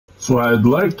So I'd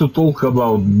like to talk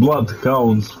about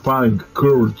Bloodhound's Fang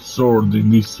curved sword in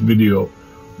this video.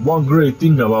 One great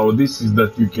thing about this is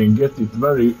that you can get it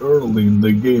very early in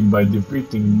the game by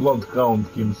defeating Bloodhound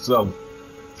himself.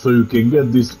 So you can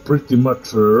get this pretty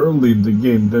much early in the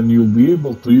game, then you'll be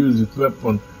able to use this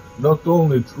weapon not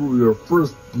only through your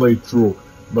first playthrough,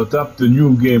 but up to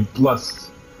New Game Plus.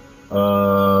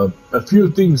 A few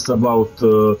things stand about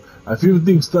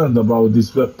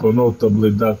this weapon, notably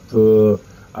that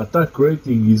attack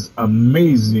rating is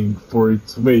amazing for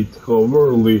its weight, how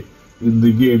early in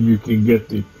the game you can get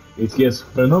it. It has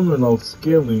phenomenal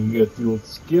scaling, it will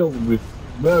scale with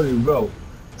very well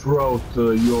throughout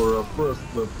your first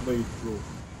playthrough.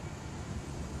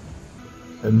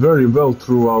 And very well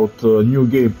throughout New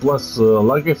Game Plus.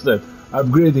 Like I said,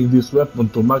 upgrading this weapon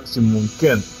to maximum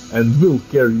can and will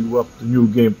carry you up to New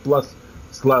Game Plus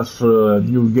slash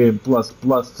New Game Plus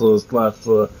Plus slash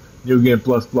New Game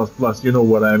Plus Plus Plus, you know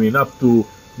what I mean, up to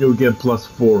New Game Plus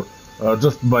 4,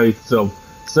 just by itself.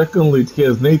 Secondly, it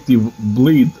has native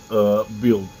bleed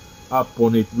build up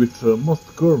on it, which most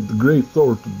curved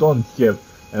greatswords don't have.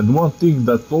 And one thing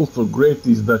that's also great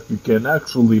is that you can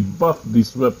actually buff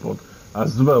this weapon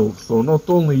as well. So not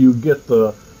only you get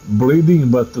bleeding,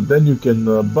 but then you can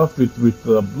buff it with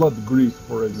blood grease,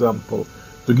 for example,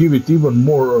 to give it even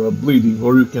more bleeding,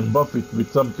 or you can buff it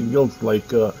with something else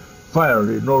like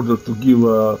fire in order to give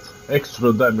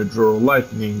extra damage, or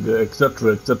lightning,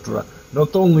 etc, etc.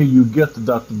 Not only you get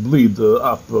that bleed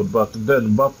up, but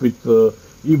then buff it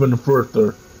even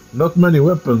further. Not many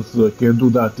weapons can do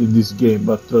that in this game,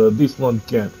 but this one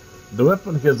can. The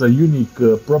weapon has a unique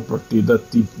property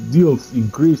that it deals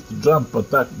increased jump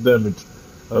attack damage.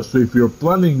 So if you're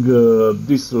planning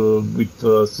this with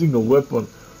a single weapon,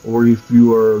 or if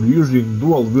you are using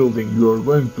dual wielding, you are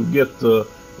going to get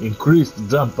increased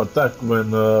jump attack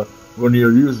when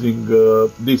you're using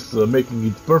this, making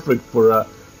it perfect for a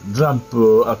jump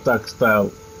attack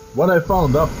style. What I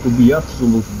found up to be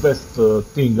absolute best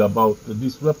thing about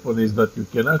this weapon is that you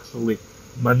can actually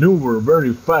maneuver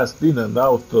very fast in and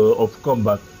out of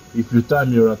combat if you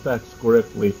time your attacks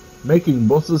correctly, making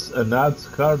bosses and adds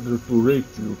harder to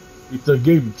reach you. It's a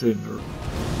game changer.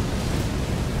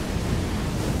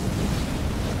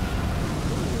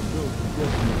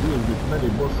 With many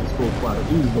bosses so far,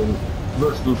 easily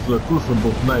versus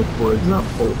Crucible Knight, for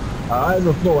example. I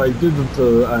don't know, I didn't,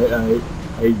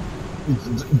 it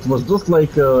was just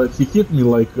like he hit me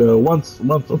like once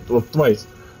or twice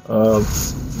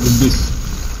with this.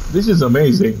 This is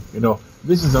amazing, you know.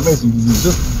 This is amazing. You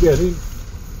just get in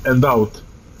and out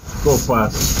so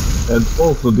fast. And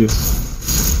also this.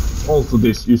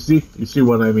 You see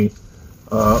what I mean.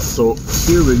 So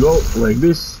here we go, like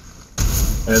this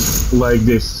and like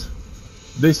this.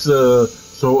 This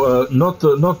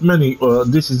not many.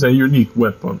 This is a unique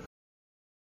weapon.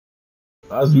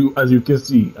 As you can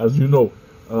see, as you know,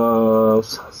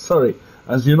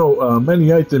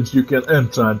 many items you can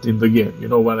enchant in the game, you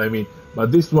know what I mean,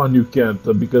 but this one you can't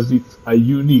because it's a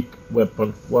unique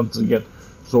weapon once again.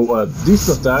 So this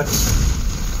attack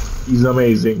is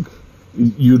amazing.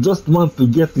 You just want to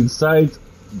get inside,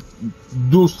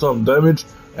 do some damage,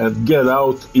 and get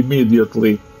out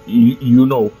immediately. You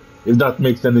know, if that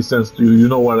makes any sense to you, you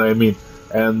know what I mean.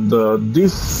 And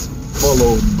this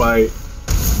followed by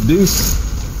this,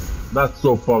 that's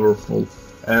so powerful.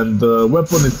 And the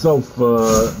weapon itself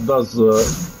does a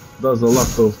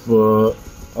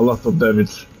lot of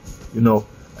damage, you know.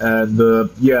 And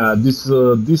yeah, this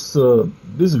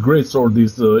greatsword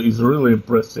is really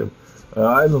impressive.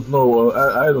 I don't know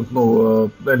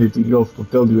anything else to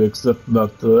tell you except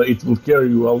that it will carry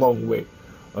you a long way,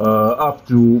 up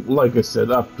to, like I said,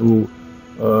 up to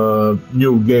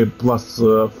New Game Plus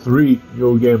 3,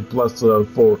 New Game Plus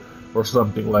 4, or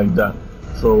something like that.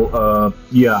 So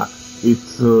yeah,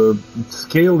 its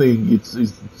scaling, its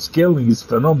scaling is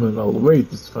phenomenal.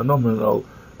 Weight is phenomenal.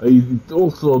 It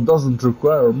also doesn't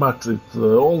require much. It's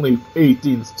only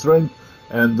 18 strength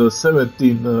and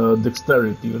 17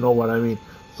 dexterity. You know what I mean?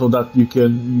 So that you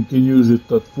can use it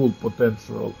at full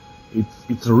potential.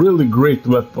 It's a really great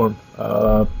weapon.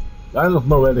 I don't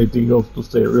know anything else to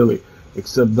say really,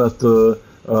 except that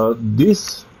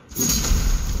this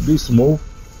move.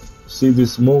 See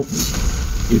this move?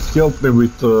 It helped me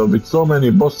with so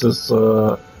many bosses.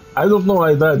 I don't know.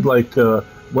 I died like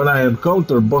when I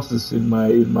encounter bosses in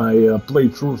my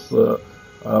playthroughs.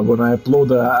 When I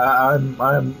upload,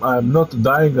 I'm not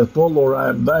dying at all, or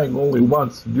I'm dying only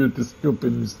once due to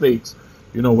stupid mistakes.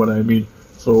 You know what I mean?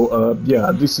 So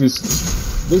yeah, this is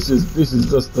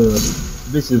just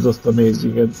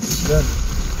amazing. And then,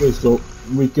 okay, so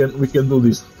we can do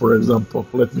this. For example,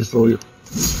 let me show you.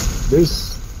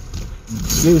 This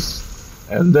this,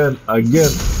 and then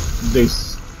again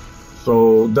this.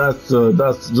 So that's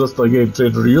just a game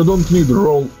changer. You don't need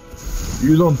roll.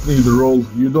 You don't need roll.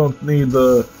 You don't need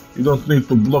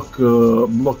to block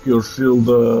your shield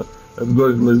and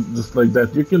going just like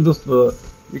that. You can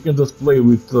just play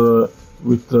with a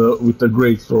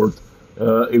greatsword,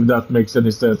 if that makes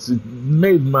any sense. It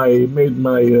made my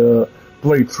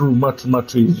playthrough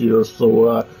much easier.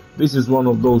 So this is one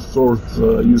of those swords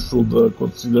you should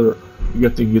consider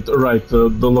getting it right.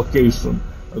 The location.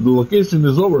 The location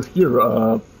is over here.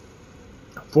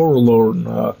 Forlorn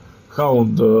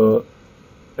Hound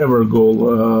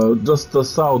Evergoal, just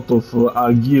south of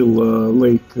Agil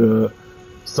Lake,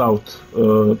 south.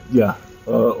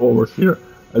 Over here,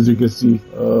 as you can see,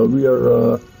 we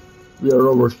are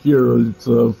over here. It's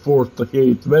Fort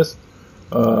Hate West,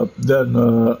 then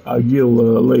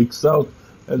Agil Lake south,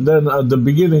 and then at the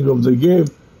beginning of the game,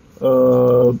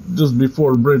 just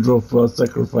before Bridge of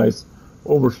Sacrifice,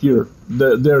 over here.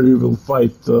 There you will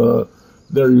fight.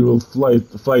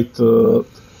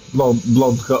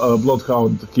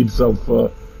 Bloodhound himself.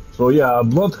 So yeah,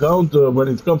 Bloodhound. When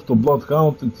it comes to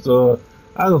Bloodhound, it's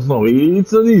I don't know.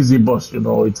 It's an easy boss, you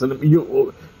know.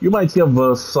 You might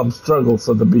have some struggles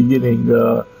at the beginning,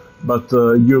 but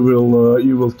you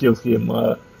will kill him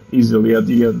easily at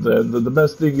the end. And the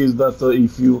best thing is that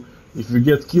if you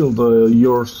get killed,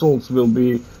 your souls will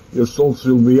be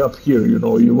up here. You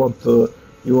know, you won't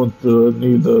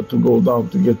need to go down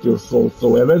to get your souls.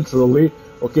 So eventually.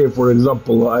 Okay, for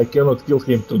example, I cannot kill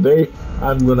him today.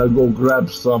 I'm gonna go grab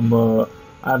some.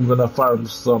 I'm gonna farm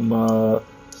some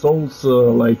souls,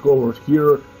 like over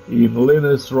here in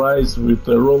Linus Rise with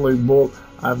a rolling ball.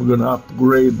 I'm gonna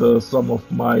upgrade some of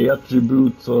my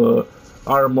attributes,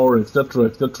 armor, etc.,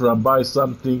 etc. Buy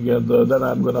something, and then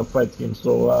I'm gonna fight him.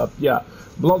 So yeah,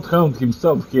 Bloodhound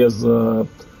himself has.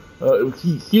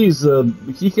 He has.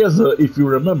 If you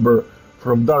remember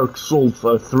from Dark Souls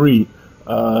 3.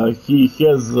 He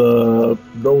has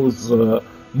those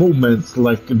movements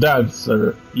like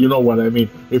Dancer, you know what I mean,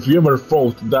 if you ever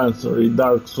fought Dancer in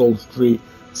Dark Souls 3.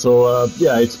 So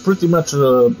yeah, it's pretty much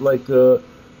like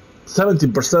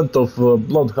 70% of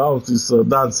Bloodhound is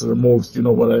Dancer moves, you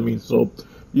know what I mean. So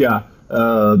yeah,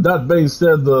 that being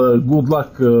said, good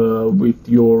luck with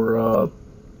your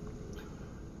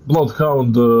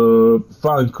Bloodhound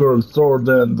Fang curved sword,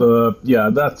 and yeah,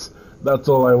 that's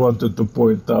all I wanted to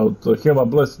point out. Have a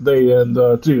blessed day, and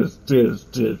cheers.